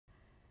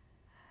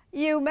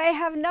You may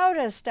have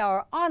noticed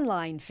our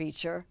online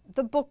feature,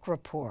 The Book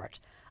Report,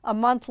 a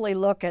monthly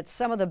look at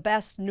some of the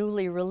best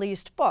newly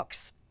released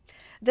books.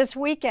 This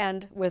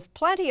weekend, with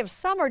plenty of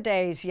summer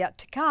days yet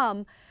to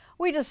come,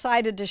 we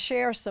decided to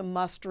share some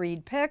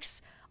must-read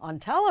picks on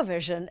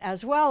television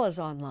as well as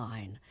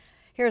online.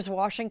 Here's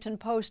Washington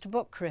Post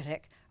book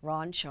critic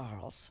Ron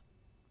Charles.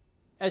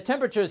 As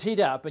temperatures heat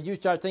up and you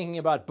start thinking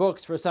about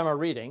books for summer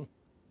reading,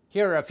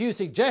 here are a few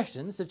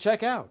suggestions to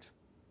check out.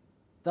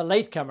 The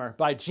Latecomer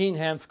by Jean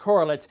Hanff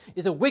Korelitz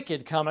is a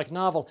wicked comic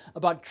novel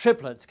about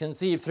triplets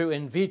conceived through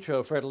in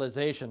vitro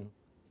fertilization.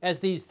 As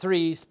these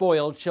three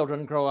spoiled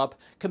children grow up,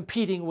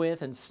 competing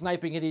with and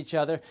sniping at each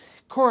other,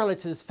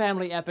 Korelitz's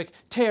family epic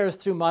tears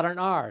through modern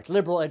art,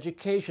 liberal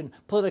education,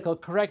 political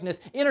correctness,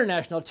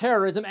 international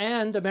terrorism,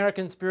 and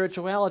American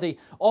spirituality,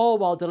 all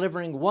while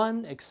delivering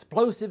one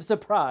explosive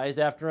surprise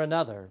after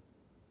another.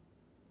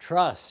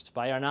 Trust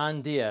by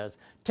Hernan Diaz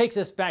takes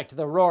us back to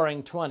the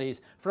roaring 20s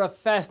for a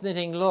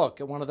fascinating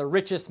look at one of the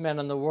richest men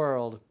in the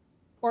world.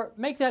 Or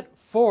make that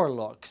 4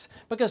 looks,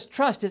 because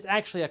Trust is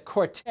actually a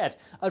quartet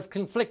of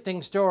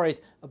conflicting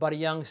stories about a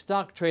young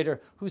stock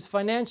trader whose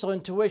financial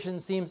intuition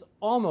seems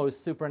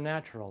almost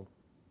supernatural.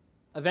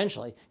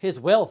 Eventually, his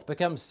wealth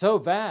becomes so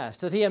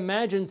vast that he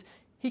imagines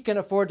he can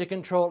afford to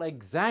control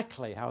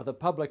exactly how the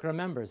public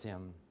remembers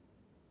him.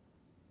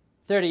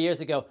 30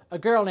 years ago, a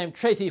girl named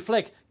Tracy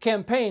Flick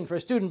campaigned for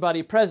student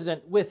body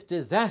president with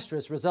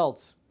disastrous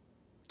results.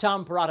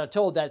 Tom Perrotta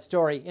told that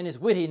story in his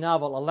witty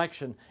novel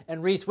Election,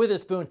 and Reese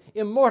Witherspoon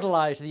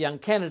immortalized the young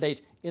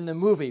candidate in the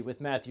movie with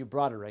Matthew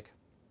Broderick.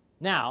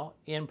 Now,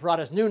 in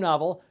Perrotta's new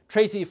novel,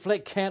 Tracy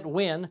Flick Can't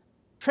Win,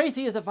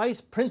 Tracy is a vice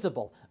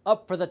principal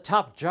up for the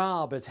top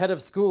job as head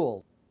of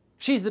school.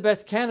 She's the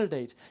best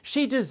candidate.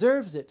 She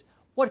deserves it.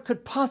 What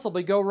could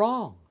possibly go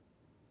wrong?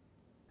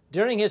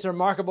 During his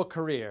remarkable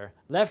career,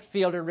 left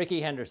fielder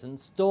Rickey Henderson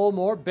stole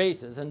more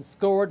bases and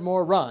scored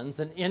more runs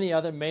than any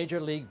other Major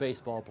League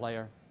Baseball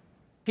player.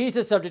 He's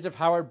the subject of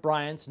Howard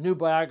Bryant's new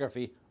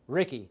biography,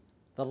 Rickey,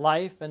 The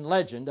Life and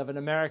Legend of an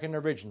American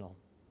Original.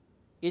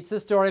 It's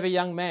the story of a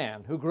young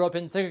man who grew up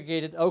in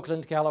segregated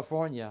Oakland,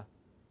 California,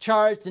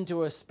 charged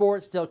into a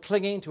sport still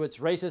clinging to its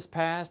racist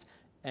past,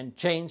 and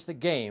changed the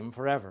game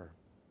forever.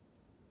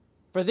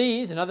 For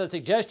these and other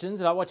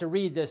suggestions about what to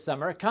read this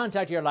summer,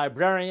 contact your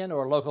librarian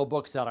or local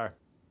bookseller.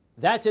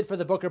 That's it for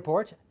the Book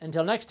Report.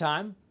 Until next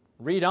time,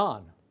 read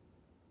on.